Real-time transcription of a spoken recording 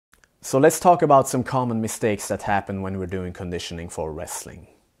So let's talk about some common mistakes that happen when we're doing conditioning for wrestling.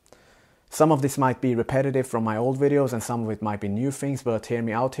 Some of this might be repetitive from my old videos and some of it might be new things, but hear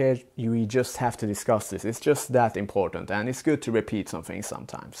me out here, we just have to discuss this. It's just that important and it's good to repeat some things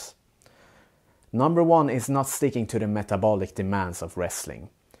sometimes. Number one is not sticking to the metabolic demands of wrestling.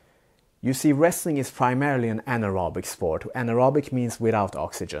 You see, wrestling is primarily an anaerobic sport. Anaerobic means without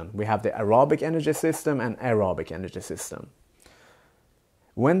oxygen. We have the aerobic energy system and aerobic energy system.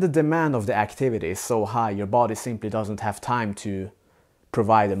 When the demand of the activity is so high, your body simply doesn't have time to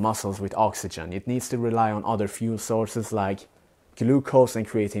provide the muscles with oxygen. It needs to rely on other fuel sources like glucose and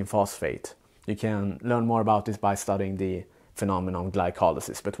creatine phosphate. You can learn more about this by studying the phenomenon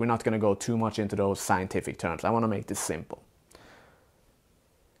glycolysis, but we're not going to go too much into those scientific terms. I want to make this simple.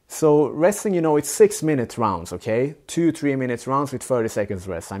 So wrestling, it's 6-minute rounds, okay? 2-3 minutes rounds with 30 seconds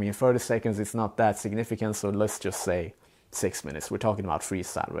rest. I mean, 30 seconds is not that significant, so let's just say 6 minutes. We're talking about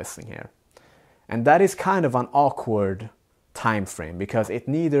freestyle wrestling here. And that is kind of an awkward time frame because it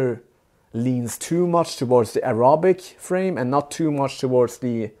neither leans too much towards the aerobic frame and not too much towards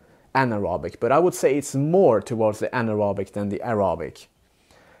the anaerobic. But I would say it's more towards the anaerobic than the aerobic.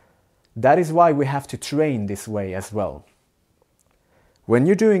 That is why we have to train this way as well. When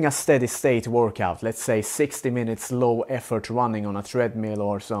you're doing a steady state workout, let's say 60 minutes low effort running on a treadmill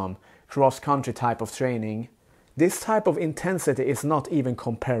or some cross-country type of training, this type of intensity is not even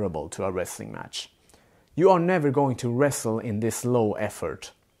comparable to a wrestling match. You are never going to wrestle in this low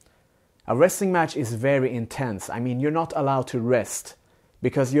effort. A wrestling match is very intense. I mean, you're not allowed to rest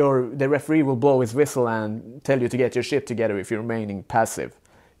because the referee will blow his whistle and tell you to get your shit together if you're remaining passive.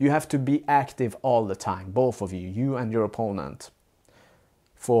 You have to be active all the time, both of you, you and your opponent,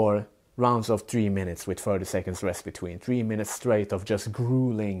 for rounds of 3 minutes with 30 seconds rest between. 3 minutes straight of just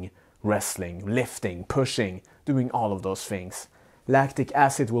grueling wrestling, lifting, pushing, doing all of those things. Lactic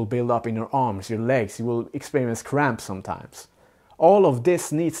acid will build up in your arms, your legs, you will experience cramps sometimes. All of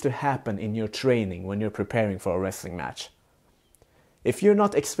this needs to happen in your training when you're preparing for a wrestling match. If you're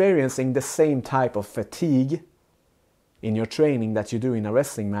not experiencing the same type of fatigue in your training that you do in a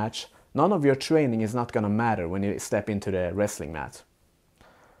wrestling match, none of your training is not going to matter when you step into the wrestling mat.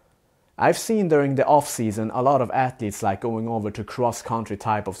 I've seen during the off-season a lot of athletes like going over to cross-country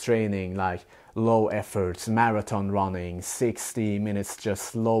type of training, like low efforts, marathon running, 60 minutes just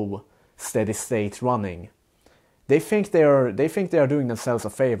slow, steady state running. They think they are doing themselves a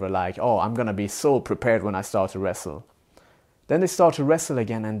favor, like, oh, I'm gonna be so prepared when I start to wrestle. Then they start to wrestle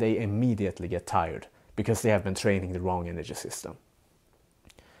again and they immediately get tired because they have been training the wrong energy system.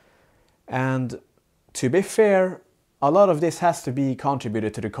 And to be fair, a lot of this has to be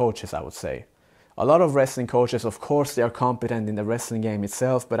contributed to the coaches, I would say. A lot of wrestling coaches, of course, they are competent in the wrestling game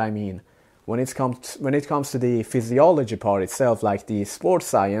itself, but I mean, when it comes to the physiology part itself, like the sports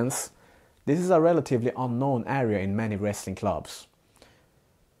science, this is a relatively unknown area in many wrestling clubs.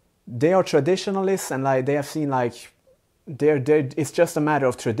 They are traditionalists and like they have seen like it's just a matter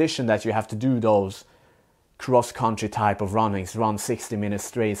of tradition that you have to do those cross-country type of runnings, run 60 minutes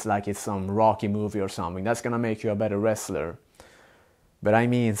straight like it's some Rocky movie or something. That's gonna make you a better wrestler. But I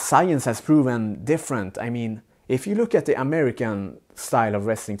mean, science has proven different. I mean, if you look at the American style of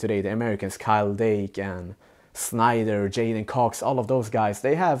wrestling today, the Americans, Kyle Dake and Snyder, Jaden Cox, all of those guys,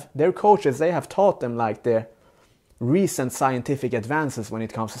 their coaches, they have taught them like the recent scientific advances when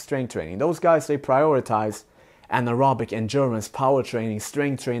it comes to strength training. Those guys, they prioritize anaerobic endurance, power training,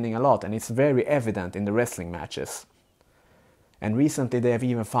 strength training a lot, and it's very evident in the wrestling matches. And recently they have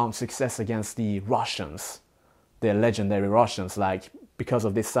even found success against the Russians, the legendary Russians, like because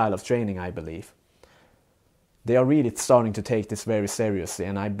of this style of training, I believe. They are really starting to take this very seriously,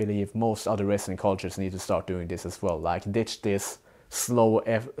 and I believe most other wrestling cultures need to start doing this as well, like ditch this slow,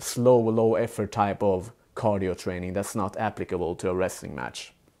 low effort type of cardio training that's not applicable to a wrestling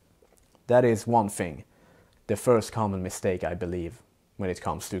match. That is one thing. The first common mistake, I believe, when it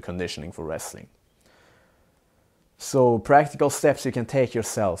comes to conditioning for wrestling. So, practical steps you can take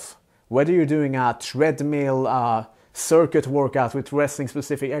yourself. Whether you're doing a treadmill, circuit workout with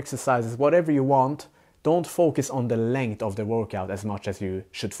wrestling-specific exercises, whatever you want, don't focus on the length of the workout as much as you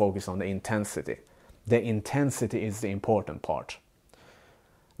should focus on the intensity. The intensity is the important part.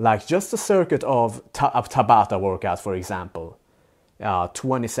 Like just a circuit of a Tabata workout, for example.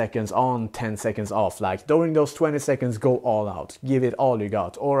 20 seconds on, 10 seconds off. Like during those 20 seconds, go all out. Give it all you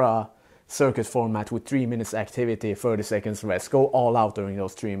got. Or a circuit format with 3 minutes activity, 30 seconds rest. Go all out during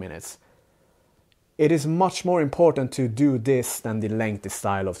those 3 minutes. It is much more important to do this than the lengthy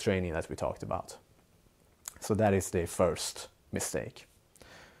style of training that we talked about. So that is the first mistake.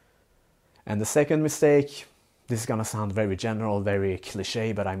 And the second mistake, this is gonna sound very general, very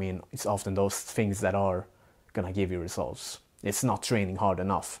cliche, but I mean, it's often those things that are gonna give you results. It's not training hard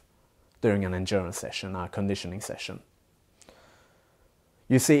enough during an endurance session, a conditioning session.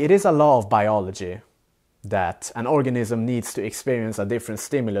 You see, it is a law of biology that an organism needs to experience a different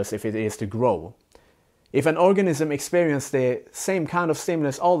stimulus if it is to grow. If an organism experiences the same kind of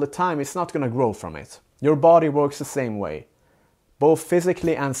stimulus all the time, it's not going to grow from it. Your body works the same way, both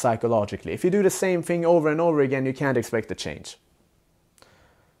physically and psychologically. If you do the same thing over and over again, you can't expect a change.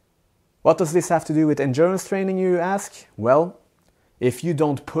 What does this have to do with endurance training, you ask? Well, if you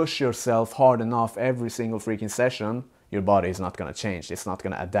don't push yourself hard enough every single freaking session, your body is not going to change. It's not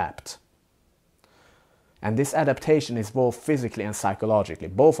going to adapt. And this adaptation is both physically and psychologically.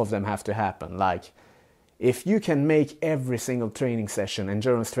 Both of them have to happen. Like, if you can make every single training session,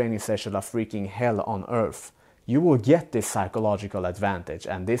 endurance training session, a freaking hell on earth, you will get this psychological advantage,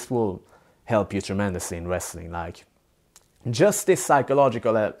 and this will help you tremendously in wrestling. Like, just this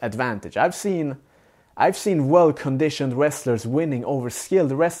psychological advantage. I've seen well-conditioned wrestlers winning over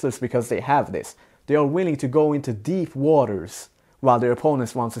skilled wrestlers because they have this. They are willing to go into deep waters while their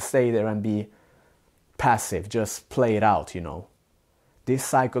opponents want to stay there and be passive, just play it out, you know. This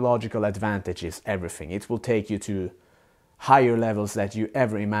psychological advantage is everything. It will take you to higher levels that you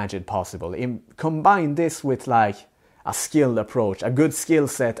ever imagined possible. Combine this with like a skilled approach, a good skill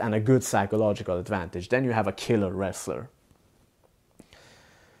set and a good psychological advantage. Then you have a killer wrestler.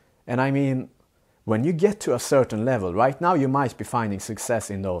 And I mean, when you get to a certain level, right now you might be finding success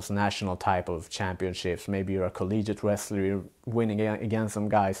in those national type of championships. Maybe you're a collegiate wrestler, you're winning against some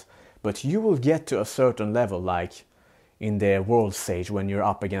guys. But you will get to a certain level, like in the world stage, when you're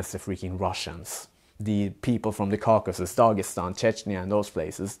up against the freaking Russians, the people from the Caucasus, Dagestan, Chechnya and those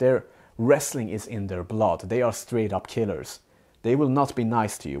places. Their wrestling is in their blood. They are straight up killers. They will not be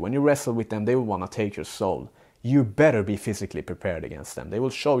nice to you. When you wrestle with them, they will want to take your soul. You better be physically prepared against them. They will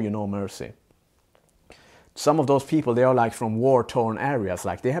show you no mercy. Some of those people, they are like from war-torn areas,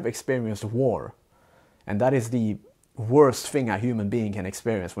 like they have experienced war. And that is the worst thing a human being can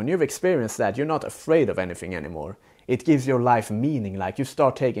experience. When you've experienced that, you're not afraid of anything anymore. It gives your life meaning, like you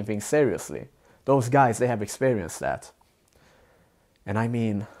start taking things seriously. Those guys, they have experienced that. And I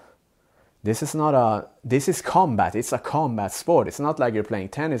mean, this is combat. It's a combat sport. It's not like you're playing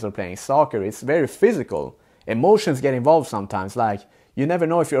tennis or playing soccer. It's very physical. Emotions get involved sometimes. Like, you never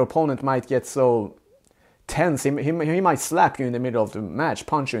know if your opponent might get so tense. He might slap you in the middle of the match,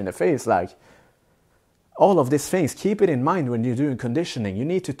 punch you in the face. Like, all of these things, keep it in mind when you're doing conditioning. You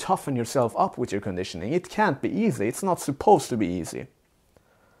need to toughen yourself up with your conditioning. It can't be easy. It's not supposed to be easy.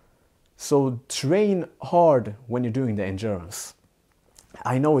 So train hard when you're doing the endurance.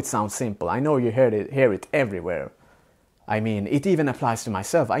 I know it sounds simple. I know you hear it everywhere. I mean, it even applies to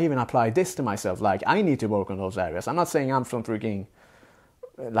myself. I even apply this to myself. Like, I need to work on those areas. I'm not saying I'm from freaking...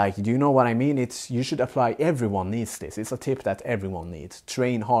 Like, do you know what I mean? You should apply. Everyone needs this. It's a tip that everyone needs.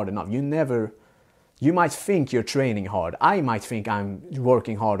 Train hard enough. You might think you're training hard. I might think I'm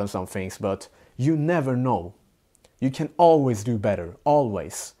working hard on some things, but you never know. You can always do better.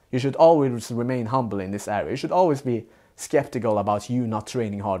 Always. You should always remain humble in this area. You should always be skeptical about you not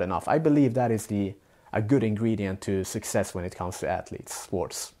training hard enough. I believe that is a good ingredient to success when it comes to athletes,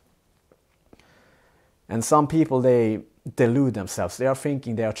 sports. And some people, they delude themselves. They are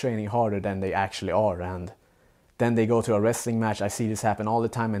thinking they are training harder than they actually are, and then they go to a wrestling match. I see this happen all the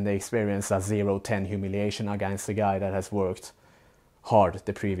time, and they experience a 0-10 humiliation against a guy that has worked hard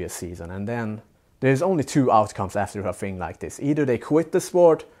the previous season. And then there's only two outcomes after a thing like this. Either they quit the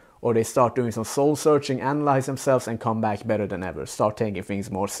sport, or they start doing some soul searching, analyze themselves, and come back better than ever. Start taking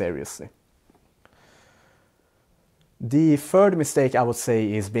things more seriously. The third mistake, I would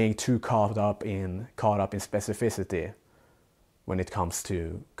say, is being too caught up in specificity when it comes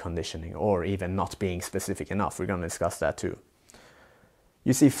to conditioning, or even not being specific enough. We're going to discuss that too.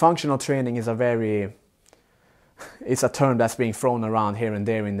 You see, functional training is it's a term that's being thrown around here and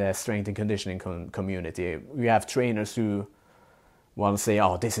there in the strength and conditioning community. We have trainers who want to say,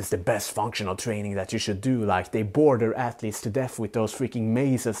 oh, this is the best functional training that you should do. Like, they bore their athletes to death with those freaking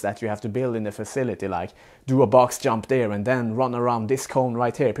mazes that you have to build in the facility. Like, do a box jump there and then run around this cone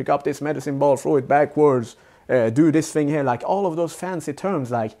right here. Pick up this medicine ball, throw it backwards. Do this thing here. Like, all of those fancy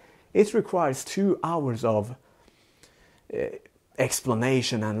terms. Like, it requires 2 hours of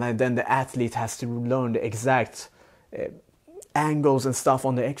explanation, and then the athlete has to learn the exact angles and stuff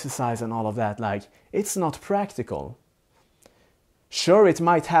on the exercise and all of that. Like, it's not practical. Sure, it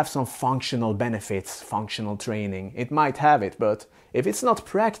might have some functional benefits, functional training. It might have it, but if it's not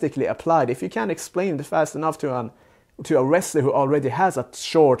practically applied, if you can't explain it fast enough to a wrestler who already has a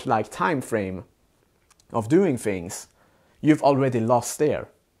short time frame, of doing things, you've already lost there.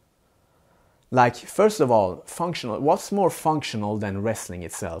 Like, first of all, functional. What's more functional than wrestling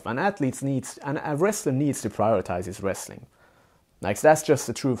itself? A wrestler needs to prioritize his wrestling. Like, that's just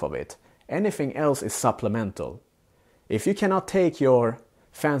the truth of it. Anything else is supplemental. If you cannot take your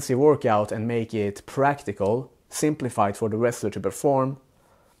fancy workout and make it practical, simplified for the wrestler to perform,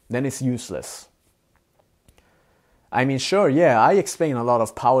 then it's useless. I mean, sure, yeah, I explain a lot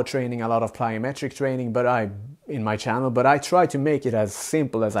of power training, a lot of plyometric training, in my channel, but I try to make it as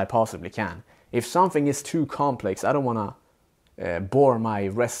simple as I possibly can. If something is too complex, I don't want to bore my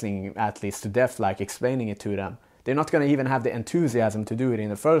wrestling athletes to death, like explaining it to them. They're not going to even have the enthusiasm to do it in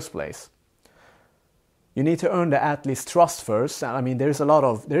the first place. You need to earn the athlete's trust first. I mean, there's a lot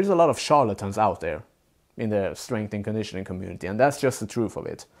of charlatans out there in the strength and conditioning community, and that's just the truth of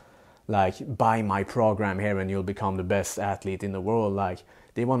it. Like, buy my program here and you'll become the best athlete in the world. Like,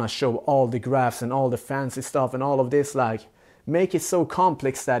 they want to show all the graphs and all the fancy stuff and all of this, like, make it so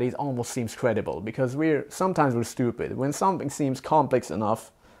complex that it almost seems credible, because sometimes we're stupid. When something seems complex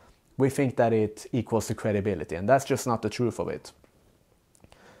enough, we think that it equals to credibility, and that's just not the truth of it.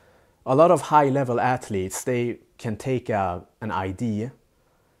 A lot of high-level athletes, they can take an idea,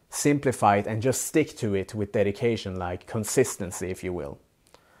 simplify it, and just stick to it with dedication, like consistency, if you will.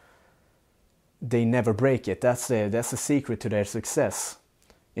 They never break it. That's the secret to their success.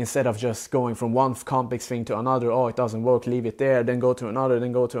 Instead of just going from one complex thing to another, oh, it doesn't work, leave it there, then go to another,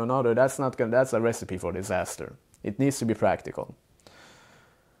 then go to another. That's a recipe for disaster. It needs to be practical.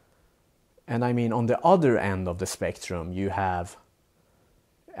 And I mean, on the other end of the spectrum, you have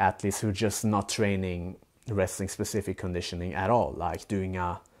athletes who are just not training wrestling specific conditioning at all, like doing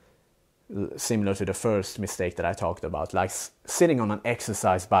similar to the first mistake that I talked about, like sitting on an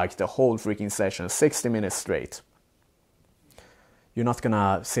exercise bike the whole freaking session, 60 minutes straight. You're not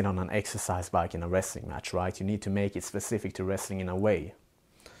gonna sit on an exercise bike in a wrestling match, right? You need to make it specific to wrestling in a way.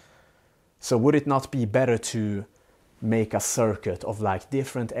 So would it not be better to make a circuit of like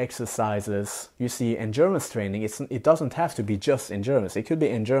different exercises? You see, endurance training, it doesn't have to be just endurance. It could be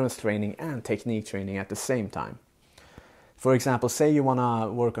endurance training and technique training at the same time. For example, say you want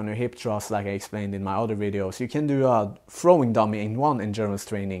to work on your hip thrust, like I explained in my other videos. You can do a throwing dummy in one endurance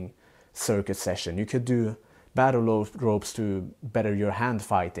training circuit session. You could do battle ropes to better your hand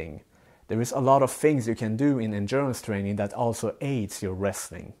fighting. There is a lot of things you can do in endurance training that also aids your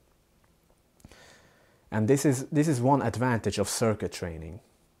wrestling. And this is one advantage of circuit training.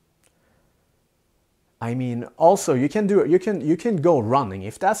 I mean, also you can go running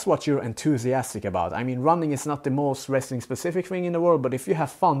if that's what you're enthusiastic about. I mean, running is not the most wrestling specific thing in the world, but if you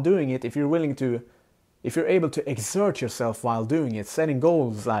have fun doing it, if you're able to exert yourself while doing it, setting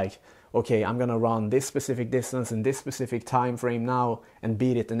goals like, okay, I'm gonna run this specific distance in this specific time frame now and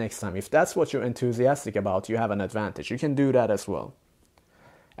beat it the next time. If that's what you're enthusiastic about, you have an advantage. You can do that as well.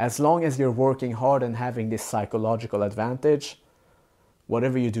 As long as you're working hard and having this psychological advantage,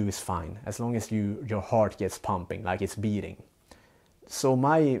 whatever you do is fine, as long as your heart gets pumping, like it's beating. So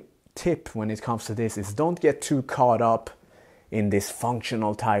my tip when it comes to this is don't get too caught up in this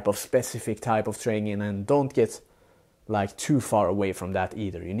functional type of specific type of training, and don't get like too far away from that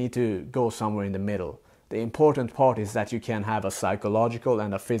either. You need to go somewhere in the middle. The important part is that you can have a psychological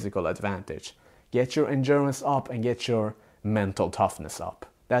and a physical advantage. Get your endurance up and get your mental toughness up.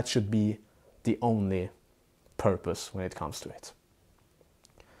 That should be the only purpose when it comes to it.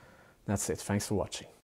 That's it. Thanks for watching.